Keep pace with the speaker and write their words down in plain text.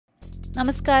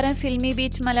നമസ്കാരം,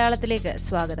 ഫിൽമിബീറ്റ് മലയാളത്തിലേക്ക്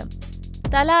സ്വാഗതം.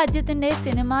 തല അജിത്തിന്റെ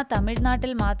സിനിമ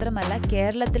തമിഴ്നാട്ടിൽ മാത്രമല്ല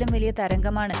കേരളത്തിലും വലിയ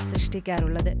തരംഗമാണ്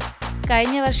സൃഷ്ടിക്കാറുള്ളത്.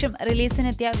 കഴിഞ്ഞ വർഷം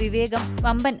റിലീസിനെത്തിയ വിവേകം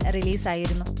വമ്പൻ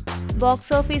റിലീസായിരുന്നു.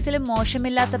 ബോക്സ് ഓഫീസിലും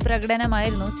മോശമില്ലാത്ത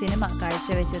പ്രകടനമായിരുന്നു സിനിമ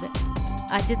കാഴ്ചവെച്ചത്.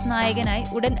 അജിത് നായകനായി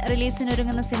ഉടൻ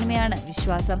റിലീസിനൊരുങ്ങുന്ന സിനിമയാണ്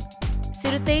വിശ്വാസം.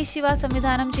 സിരുത്തൈ ശിവ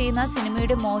സംവിധാനം ചെയ്യുന്ന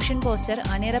സിനിമയുടെ മോഷൻ പോസ്റ്റർ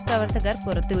അണിയറ പ്രവർത്തകർ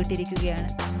പുറത്തുവിട്ടിരിക്കുകയാണ്.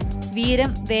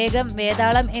 വീരം, വേഗം,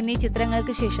 വേതാളം എന്നീ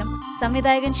ചിത്രങ്ങൾക്ക് ശേഷം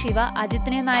സംവിധായകൻ ശിവ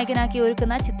അജിത്തിനെ നായകനാക്കി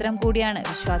ഒരുക്കുന്ന ചിത്രം കൂടിയാണ്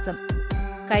വിശ്വാസം.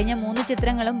 കഴിഞ്ഞ 3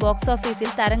 ചിത്രങ്ങളും ബോക്സ് ഓഫീസിൽ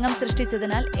തരംഗം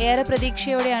സൃഷ്ടിച്ചതിനാൽ ഏറെ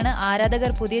പ്രതീക്ഷയോടെയാണ്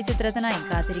ആരാധകർ പുതിയ ചിത്രത്തിനായി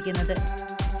കാത്തിരിക്കുന്നത്.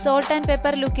 സോൾട്ട് ആൻഡ്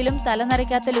പെപ്പർ ലുക്കിലും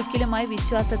തലനരയ്ക്കാത്ത ലുക്കിലുമായി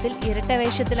വിശ്വാസത്തിൽ ഇരട്ട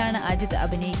വേഷത്തിലാണ് അജിത്ത്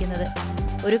അഭിനയിക്കുന്നത്.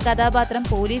 ഒരു കഥാപാത്രം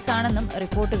പോലീസാണെന്നും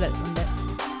റിപ്പോർട്ടുകൾ ഉണ്ട്.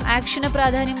 ആക്ഷന്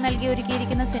പ്രാധാന്യം നൽകി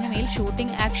ഒരുക്കിയിരിക്കുന്ന സിനിമയിൽ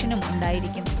ഷൂട്ടിംഗ് ആക്ഷനും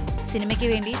ഉണ്ടായിരിക്കും. സിനിമയ്ക്ക്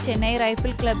വേണ്ടി ചെന്നൈ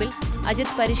റൈഫിൾ ക്ലബിൽ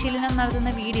അജിത്ത് പരിശീലനം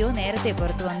നടത്തുന്ന വീഡിയോ നേരത്തെ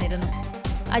പുറത്തു വന്നിരുന്നു.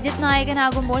 അജിത്ത്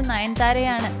നായകനാകുമ്പോൾ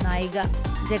നയൻതാരയാണ് നായിക.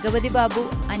 ജഗപതി ബാബു,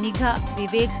 അനിഖ,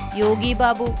 വിവേക്, യോഗി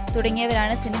ബാബു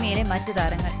തുടങ്ങിയവരാണ് സിനിമയിലെ മറ്റ്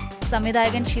താരങ്ങൾ.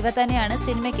 സംവിധായകൻ ശിവ തന്നെയാണ്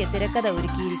സിനിമയ്ക്ക് തിരക്കഥ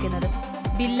ഒരുക്കിയിരിക്കുന്നത്.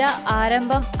 ബില്ല,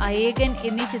 ആരംഭം, അയേകൻ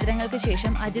എന്നീ ചിത്രങ്ങൾക്ക്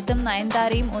ശേഷം അജിത്തും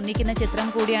നയൻതാരയും ഒന്നിക്കുന്ന ചിത്രം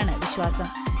കൂടിയാണ് വിശ്വാസം.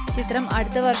 ചിത്രം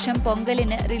അടുത്ത വർഷം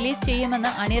പൊങ്കലിന് റിലീസ്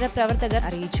ചെയ്യുമെന്ന് അണിയറ പ്രവർത്തകർ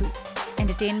അറിയിച്ചു.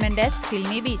 Entertainment desk,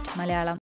 ഫിൽമിബീറ്റ് Malayalam.